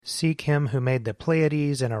Seek him who made the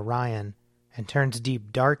Pleiades and Orion, and turns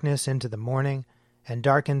deep darkness into the morning, and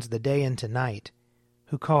darkens the day into night,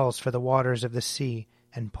 who calls for the waters of the sea,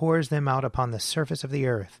 and pours them out upon the surface of the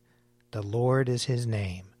earth. The Lord is his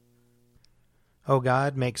name. O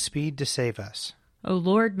God, make speed to save us. O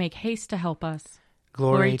Lord, make haste to help us.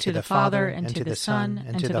 Glory to the Father, and to the Son,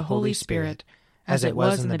 and to the Holy Spirit, as it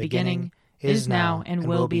was in the beginning, is now, and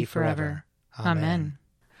will be forever. Amen.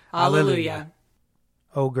 Alleluia.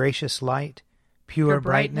 O gracious light, pure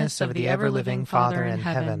brightness of the ever-living Father in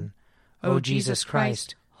heaven, O Jesus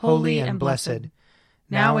Christ, holy and blessed,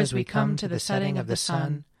 now as we come to the setting of the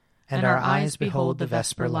sun, and our eyes behold the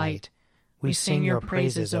vesper light, we sing your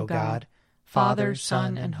praises, O God, Father,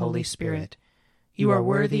 Son, and Holy Spirit. You are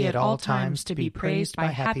worthy at all times to be praised by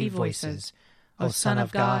happy voices, O Son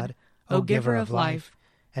of God, O Giver of life,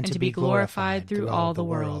 and to be glorified through all the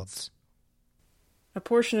worlds. A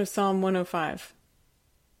portion of Psalm 105.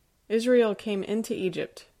 Israel came into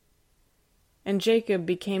Egypt, and Jacob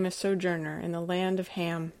became a sojourner in the land of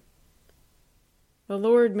Ham. The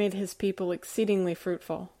Lord made his people exceedingly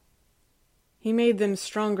fruitful. He made them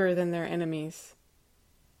stronger than their enemies,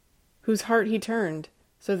 whose heart he turned,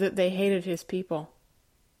 so that they hated his people,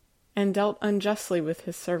 and dealt unjustly with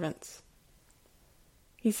his servants.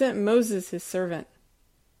 He sent Moses his servant,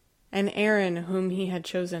 and Aaron whom he had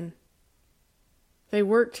chosen. They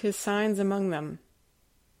worked his signs among them,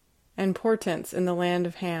 and portents in the land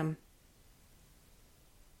of Ham.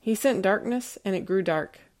 He sent darkness, and it grew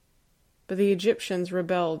dark, but the Egyptians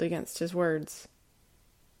rebelled against his words.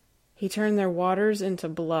 He turned their waters into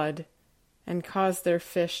blood, and caused their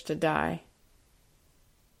fish to die.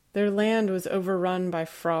 Their land was overrun by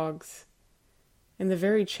frogs, in the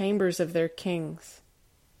very chambers of their kings.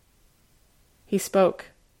 He spoke,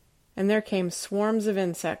 and there came swarms of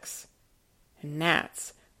insects, and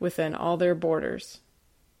gnats within all their borders.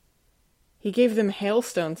 He gave them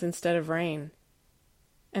hailstones instead of rain,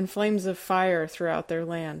 and flames of fire throughout their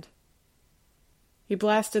land. He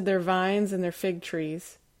blasted their vines and their fig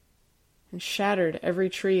trees, and shattered every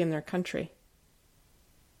tree in their country.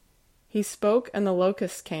 He spoke, and the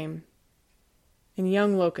locusts came, and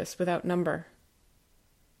young locusts without number,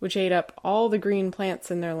 which ate up all the green plants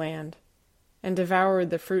in their land, and devoured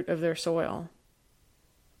the fruit of their soil.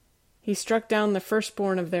 He struck down the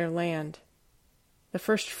firstborn of their land, the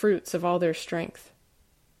first fruits of all their strength.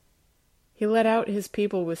 He led out his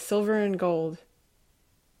people with silver and gold.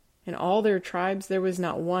 In all their tribes there was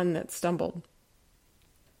not one that stumbled.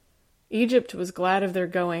 Egypt was glad of their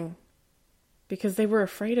going, because they were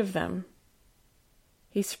afraid of them.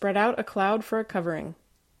 He spread out a cloud for a covering,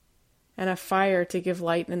 and a fire to give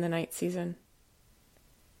light in the night season.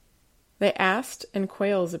 They asked, and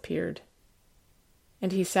quails appeared,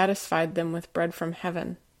 and he satisfied them with bread from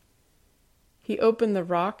heaven. He opened the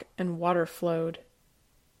rock, and water flowed,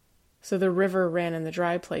 so the river ran in the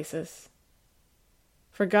dry places.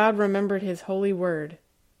 For God remembered his holy word,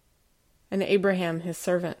 and Abraham his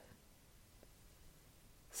servant.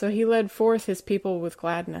 So he led forth his people with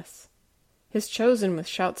gladness, his chosen with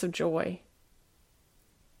shouts of joy.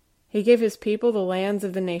 He gave his people the lands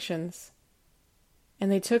of the nations,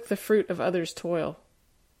 and they took the fruit of others' toil,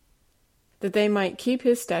 that they might keep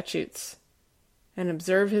his statutes and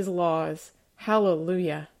observe his laws.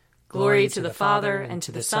 Hallelujah. Glory to the Father, and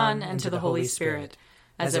to the Son, and to the Holy Spirit,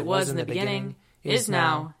 as it was in the beginning, is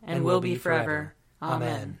now, and will be forever.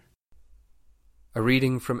 Amen. A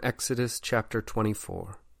reading from Exodus chapter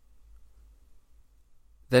 24.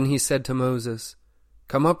 Then he said to Moses,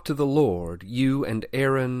 Come up to the Lord, you and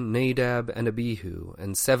Aaron, Nadab, and Abihu,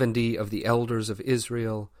 and 70 of the elders of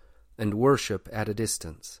Israel, and worship at a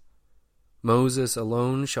distance. Moses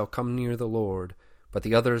alone shall come near the Lord, but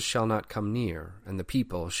the others shall not come near, and the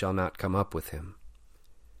people shall not come up with him.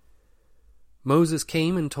 Moses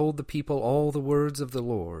came and told the people all the words of the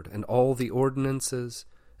Lord, and all the ordinances,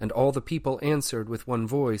 and all the people answered with one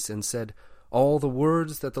voice, and said, All the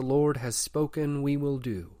words that the Lord has spoken we will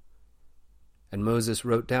do. And Moses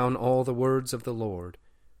wrote down all the words of the Lord.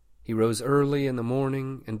 He rose early in the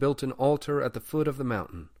morning, and built an altar at the foot of the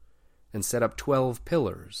mountain, and set up 12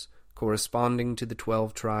 pillars, corresponding to the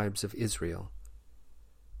 12 tribes of Israel.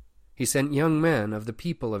 He sent young men of the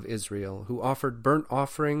people of Israel, who offered burnt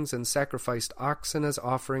offerings and sacrificed oxen as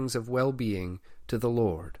offerings of well-being to the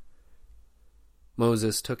Lord.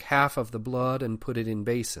 Moses took half of the blood and put it in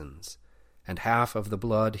basins, and half of the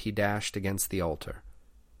blood he dashed against the altar.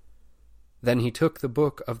 Then he took the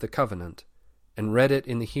book of the covenant, and read it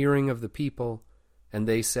in the hearing of the people, and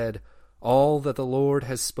they said, All that the Lord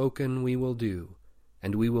has spoken we will do,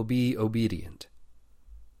 and we will be obedient.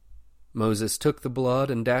 Moses took the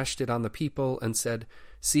blood and dashed it on the people, and said,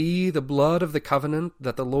 See the blood of the covenant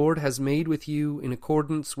that the Lord has made with you in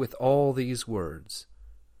accordance with all these words."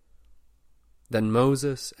 Then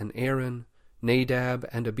Moses and Aaron, Nadab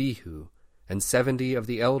and Abihu, and 70 of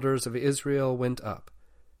the elders of Israel went up,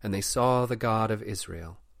 and they saw the God of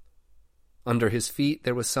Israel. Under his feet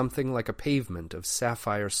there was something like a pavement of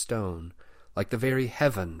sapphire stone, like the very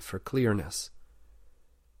heaven for clearness.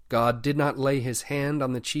 God did not lay his hand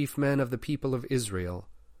on the chief men of the people of Israel.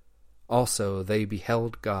 Also they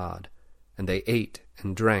beheld God, and they ate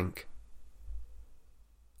and drank.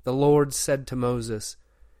 The Lord said to Moses,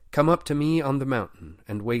 "Come up to me on the mountain,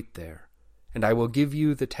 and wait there, and I will give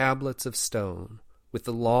you the tablets of stone, with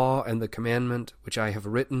the law and the commandment which I have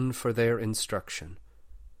written for their instruction."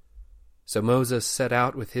 So Moses set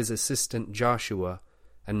out with his assistant Joshua,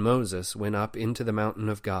 and Moses went up into the mountain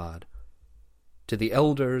of God. To the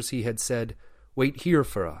elders he had said, "Wait here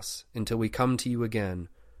for us until we come to you again,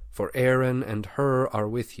 for Aaron and Hur are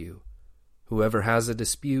with you. Whoever has a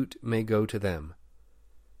dispute may go to them."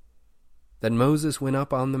 Then Moses went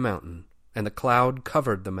up on the mountain, and the cloud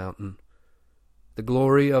covered the mountain. The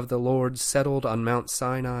glory of the Lord settled on Mount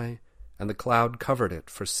Sinai, and the cloud covered it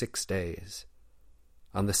for 6 days.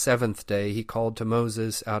 On the 7th day he called to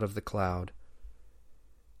Moses out of the cloud.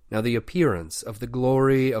 Now the appearance of the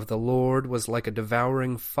glory of the Lord was like a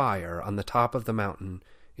devouring fire on the top of the mountain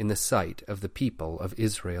in the sight of the people of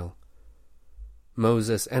Israel.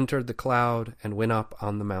 Moses entered the cloud and went up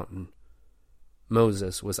on the mountain.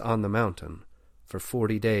 Moses was on the mountain for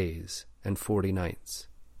 40 days and 40 nights.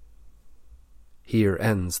 Here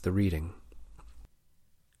ends the reading.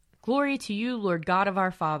 Glory to you, Lord God of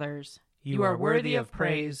our fathers. You are worthy of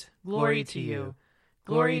praise. Glory to you.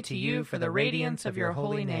 Glory to you for the radiance of your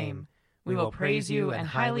holy name. We will praise you and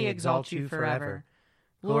highly exalt you forever.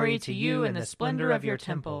 Glory to you in the splendor of your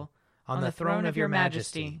temple. On the throne of your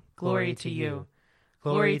majesty, glory to you.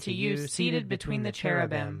 Glory to you seated between the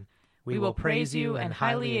cherubim. We will praise you and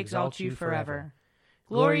highly exalt you forever.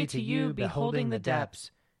 Glory to you beholding the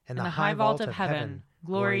depths, and the high vault of heaven,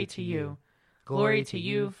 glory to you. Glory to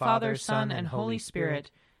you, Father, Son, and Holy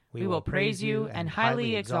Spirit. We will praise you and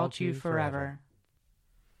highly exalt you forever.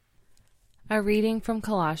 A reading from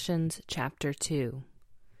Colossians chapter 2.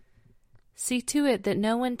 See to it that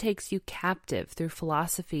no one takes you captive through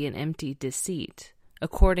philosophy and empty deceit,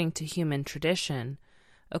 according to human tradition,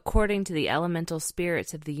 according to the elemental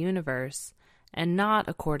spirits of the universe, and not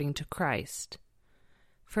according to Christ.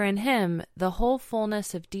 For in him the whole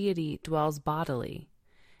fullness of deity dwells bodily,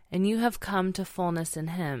 and you have come to fullness in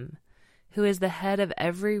him, who is the head of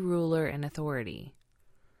every ruler and authority.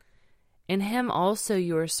 In him also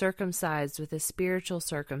you are circumcised with a spiritual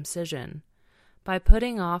circumcision, by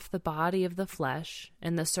putting off the body of the flesh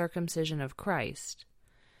in the circumcision of Christ.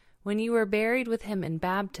 When you were buried with him in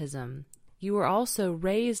baptism, you were also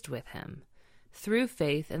raised with him, through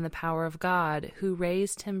faith in the power of God, who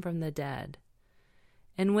raised him from the dead.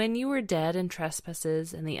 And when you were dead in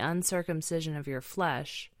trespasses and the uncircumcision of your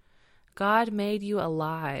flesh, God made you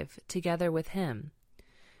alive together with him,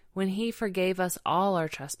 when he forgave us all our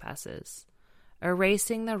trespasses,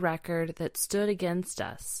 erasing the record that stood against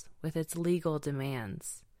us with its legal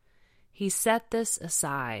demands. He set this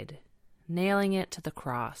aside, nailing it to the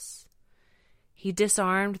cross. He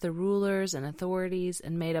disarmed the rulers and authorities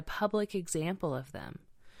and made a public example of them,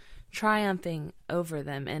 triumphing over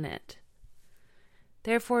them in it.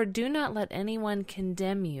 Therefore do not let anyone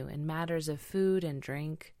condemn you in matters of food and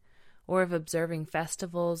drink, or of observing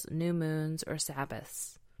festivals, new moons, or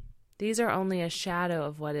Sabbaths. These are only a shadow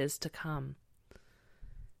of what is to come.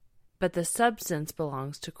 But the substance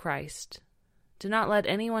belongs to Christ. Do not let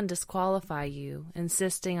anyone disqualify you,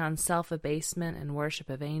 insisting on self-abasement and worship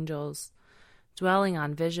of angels, dwelling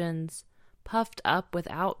on visions, puffed up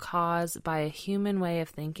without cause by a human way of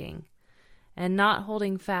thinking, and not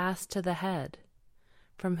holding fast to the head,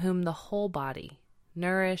 from whom the whole body,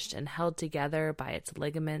 nourished and held together by its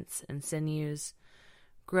ligaments and sinews,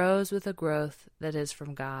 grows with a growth that is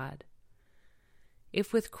from God.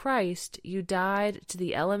 If with Christ you died to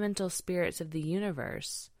the elemental spirits of the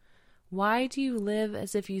universe, why do you live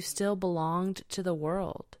as if you still belonged to the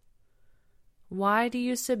world? Why do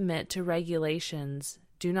you submit to regulations,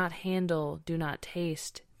 do not handle, do not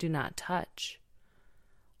taste, do not touch?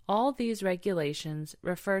 All these regulations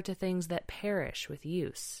refer to things that perish with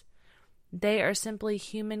use. They are simply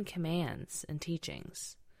human commands and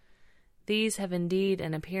teachings. These have indeed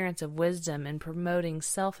an appearance of wisdom in promoting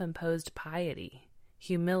self-imposed piety,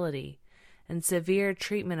 humility, and severe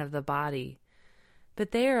treatment of the body,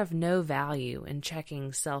 but they are of no value in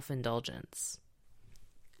checking self-indulgence.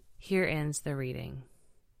 Here ends the reading.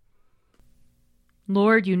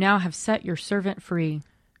 Lord, you now have set your servant free.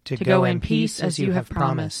 to go in peace as you have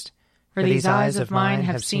promised. For these eyes of mine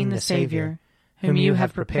have seen the Savior, whom you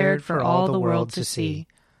have prepared for all the world to see,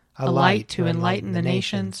 a light to enlighten the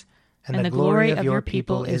nations, and the glory of your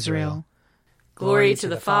people Israel. Glory to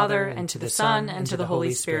the Father, and to the Son, and to the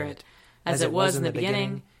Holy Spirit, as it was in the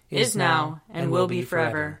beginning, is now, and will be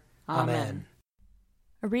forever. Amen.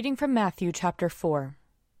 A reading from Matthew chapter 4.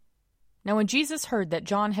 Now when Jesus heard that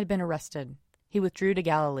John had been arrested, he withdrew to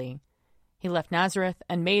Galilee. He left Nazareth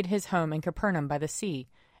and made his home in Capernaum by the sea,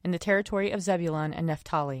 in the territory of Zebulun and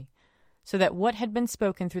Naphtali, so that what had been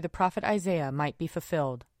spoken through the prophet Isaiah might be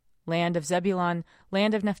fulfilled. Land of Zebulun,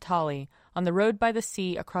 land of Naphtali, on the road by the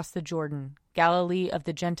sea across the Jordan, Galilee of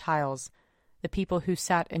the Gentiles. The people who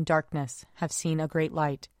sat in darkness have seen a great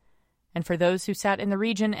light. And for those who sat in the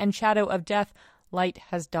region and shadow of death, light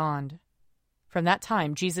has dawned. From that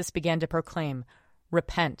time Jesus began to proclaim,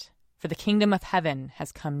 "Repent, for the kingdom of heaven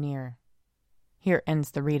has come near." Here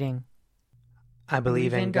ends the reading. I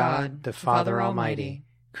believe in God, the Father Almighty,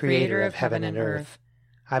 creator of heaven and earth.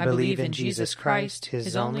 I believe in Jesus Christ,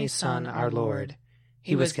 his only Son, our Lord.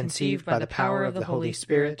 He was conceived by the power of the Holy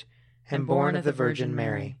Spirit and born of the Virgin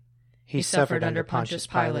Mary. He suffered under Pontius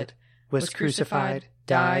Pilate, was crucified,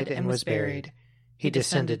 died, and was buried. He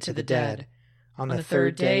descended to the dead. On the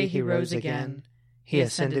third day he rose again. He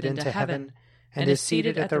ascended into heaven and is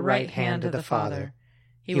seated at the right hand of the Father.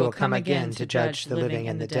 He will come again to judge the living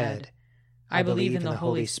and the dead. I believe in the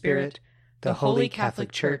Holy Spirit, the Holy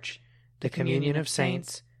Catholic Church, the communion of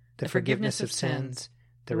saints, the forgiveness of sins,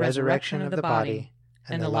 the resurrection of the body,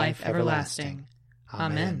 and the life everlasting.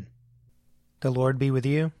 Amen. The Lord be with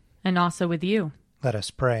you. And also with you. Let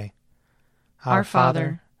us pray. Our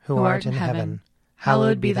Father, who art in heaven,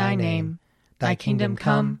 hallowed be thy name. Thy kingdom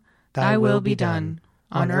come, thy will be done,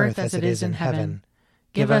 on earth as it is in heaven.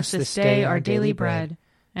 Give us this day our daily bread,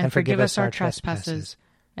 and forgive us our trespasses,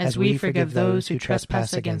 as we forgive those who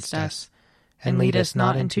trespass against us. And lead us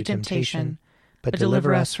not into temptation, but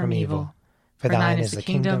deliver us from evil. For thine is the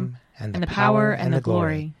kingdom, and the power, and the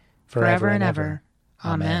glory, forever and ever.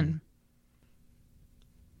 Amen.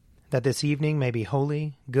 That this evening may be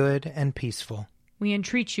holy, good, and peaceful. We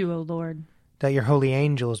entreat you, O Lord. That your holy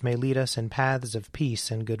angels may lead us in paths of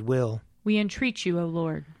peace and goodwill. We entreat you, O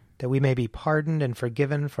Lord. That we may be pardoned and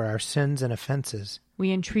forgiven for our sins and offenses.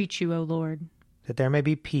 We entreat you, O Lord. That there may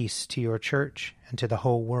be peace to your church and to the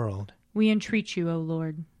whole world. We entreat you, O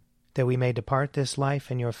Lord. That we may depart this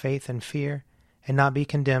life in your faith and fear, and not be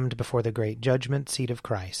condemned before the great judgment seat of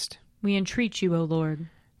Christ. We entreat you, O Lord.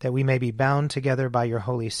 That we may be bound together by your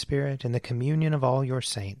Holy Spirit in the communion of all your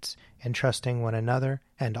saints, entrusting one another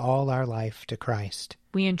and all our life to Christ.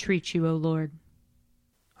 We entreat you, O Lord.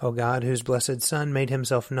 O God, whose blessed Son made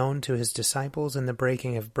himself known to his disciples in the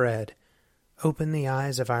breaking of bread, open the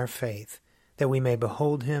eyes of our faith, that we may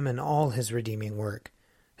behold him in all his redeeming work,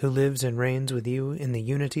 who lives and reigns with you in the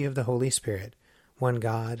unity of the Holy Spirit, one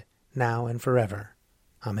God, now and forever.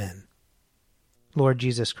 Amen. Lord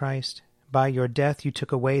Jesus Christ, by your death you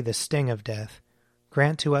took away the sting of death.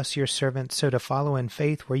 Grant to us, your servants, so to follow in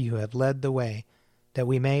faith where you have led the way, that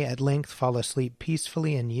we may at length fall asleep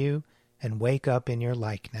peacefully in you and wake up in your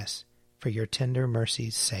likeness, for your tender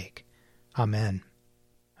mercy's sake. Amen.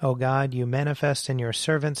 O God, you manifest in your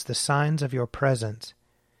servants the signs of your presence.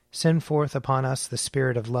 Send forth upon us the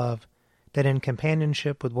Spirit of love, that in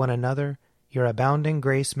companionship with one another your abounding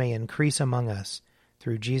grace may increase among us,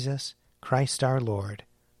 through Jesus Christ our Lord.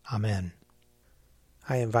 Amen.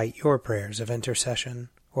 I invite your prayers of intercession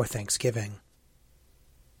or thanksgiving.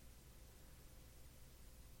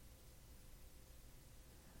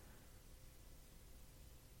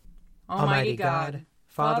 Almighty God,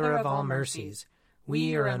 Father of all mercies, we,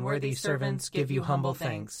 your unworthy servants, give you humble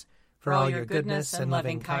thanks for all your goodness and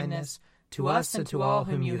loving kindness to us and to all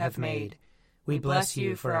whom you have made. We bless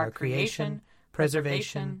you for our creation,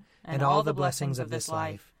 preservation, and all the blessings of this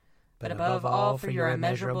life, but above all for your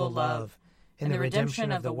immeasurable love in the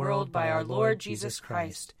redemption of the world by our Lord Jesus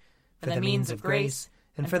Christ, for the means of grace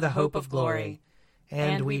and for the hope of glory.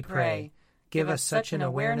 And we pray, give us such an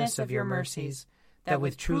awareness of your mercies, that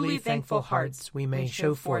with truly thankful hearts we may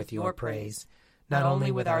show forth your praise, not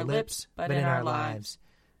only with our lips, but in our lives,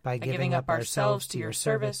 by giving up ourselves to your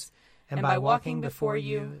service, and by walking before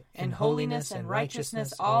you in holiness and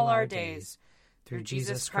righteousness all our days, through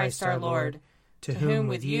Jesus Christ our Lord, to whom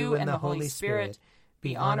with you and the Holy Spirit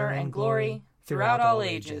be honor and glory throughout all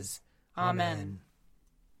ages. Amen.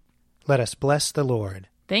 Let us bless the Lord.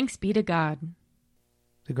 Thanks be to God.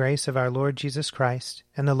 The grace of our Lord Jesus Christ,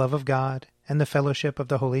 and the love of God, and the fellowship of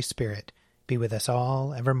the Holy Spirit be with us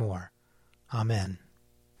all evermore. Amen.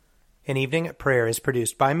 An Evening at Prayer is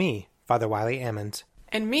produced by me, Father Wiley Ammons,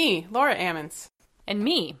 And me, Laura Ammons. And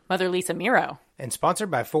me, Mother Lisa Miro. And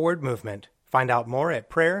sponsored by Forward Movement. Find out more at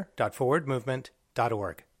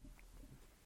prayer.forwardmovement.org.